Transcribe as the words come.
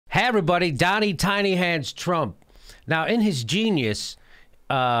Hey, everybody, Donnie Tiny Hands Trump. Now, in his genius,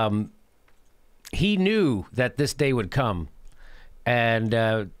 he knew that this day would come,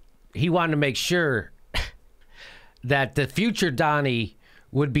 and he wanted to make sure that the future Donnie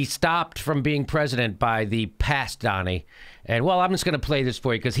would be stopped from being president by the past Donnie. And, well, I'm just going to play this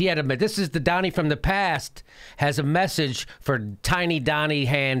for you because he had a... This is the Donnie from the past has a message for tiny Donnie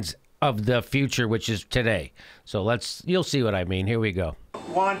Hands of the future, which is today. So you'll see what I mean. Here we go.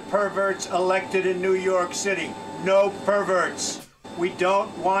 Want perverts elected in New York City. No perverts. We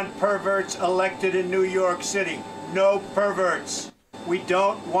don't want perverts elected in New York City. No perverts. We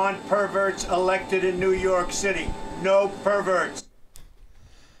don't want perverts elected in New York City. No perverts.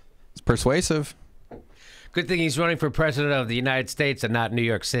 It's persuasive. Good thing he's running for president of the United States and not New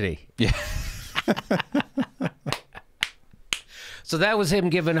York City. Yeah. So that was him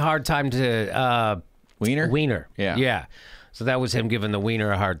giving a hard time to Wiener? Wiener. Yeah. Yeah. So that was him giving the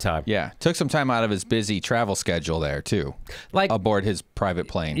Wiener a hard time. Yeah. Took some time out of his busy travel schedule there too. Like aboard his private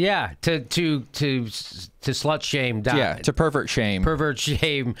plane. Yeah. To slut shame. Yeah. To pervert shame. Pervert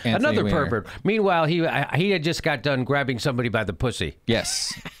shame. Anthony Another Weiner. pervert. Meanwhile, he had just got done grabbing somebody by the pussy.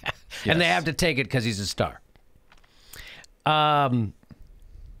 Yes. And they have to take it because he's a star.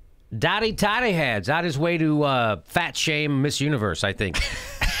 Donnie Tiny Hands on his way to fat shame Miss Universe, I think.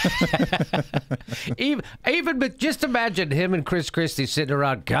 even but just imagine him and Chris Christie sitting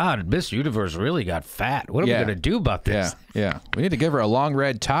around. God, Miss Universe really got fat. What are we going to do about this? Yeah. We need to give her a long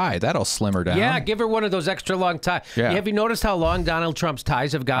red tie. That'll slim her down. Yeah, give her one of those extra long ties. Yeah. Have you noticed how long Donald Trump's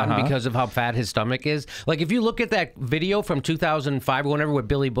ties have gotten because of how fat his stomach is? Like, if you look at that video from 2005 or whenever with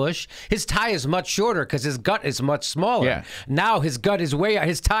Billy Bush, his tie is much shorter because his gut is much smaller. Yeah. Now his gut is way...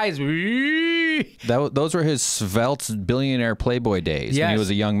 His tie is... Those were his svelte billionaire Playboy days when he was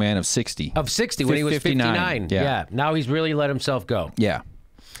a young man of 60. Of 60 when he was 59. Yeah. Now he's really let himself go. Yeah.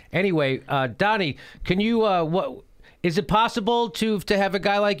 Anyway, Donnie, can you... what is it possible to have a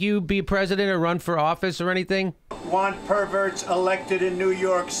guy like you be president or run for office or anything? Want perverts elected in New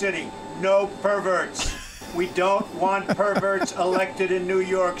York City. No perverts. We don't want perverts elected in New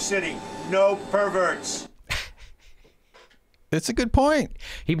York City. No perverts. It's a good point.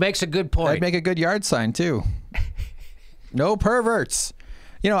 He makes a good point. I'd make a good yard sign, too. No perverts.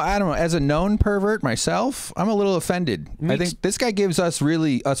 You know, I don't know. As a known pervert myself, I'm a little offended. I think this guy gives us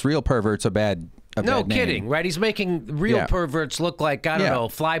real perverts a bad No bad kidding, name. right? He's making real perverts look like, I don't know,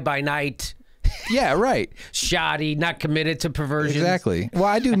 fly-by-night. Yeah, right. Shoddy, not committed to perversion. Exactly. Well,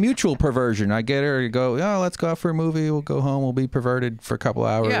 I do mutual perversion. I get her to go, oh, let's go out for a movie. We'll go home. We'll be perverted for a couple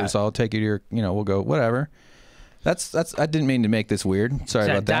hours. Yeah. I'll take you to your, we'll go, whatever. That's. I didn't mean to make this weird. Sorry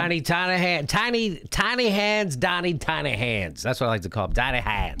about that. Donnie Tiny Hands. Tiny Hands, Donnie Tiny Hands. That's what I like to call him. Tiny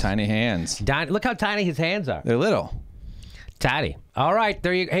Hands. Tiny hands. Look how tiny his hands are. They're little. Tiny. All right,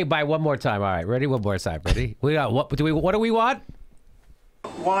 there you go. Hey, bye, one more time. All right, ready? One more time. Ready? We got what do we want?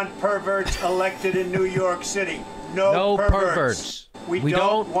 Want perverts elected in New York City. No perverts. We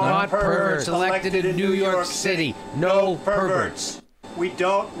don't want perverts elected in New York City. No perverts. We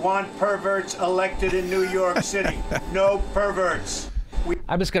don't want perverts elected in New York City. No perverts.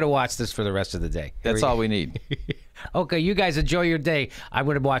 I'm just going to watch this for the rest of the day. That's all we need. Okay, you guys enjoy your day. I'm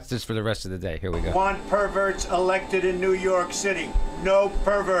going to watch this for the rest of the day. Here we go. Want perverts elected in New York City. No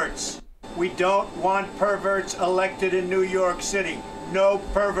perverts. We don't want perverts elected in New York City. No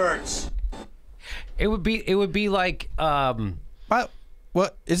perverts. It would be like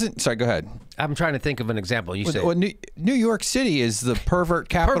What isn't? Sorry, go ahead. I'm trying to think of an example. You say New York City is the pervert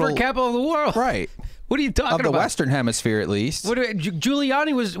capital. Pervert capital of the world. Right. What are you talking about? Of the Western Hemisphere, at least.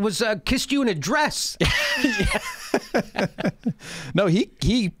 Giuliani was kissed you in a dress. No,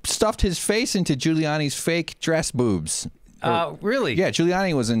 he stuffed his face into Giuliani's fake dress boobs. Really? Yeah,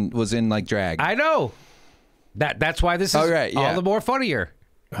 Giuliani was in like drag. I know. That's why this is all the more funnier.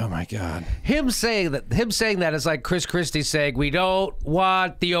 Oh my God! Him saying that is like Chris Christie saying we don't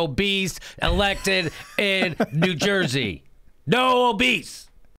want the obese elected in New Jersey. No obese.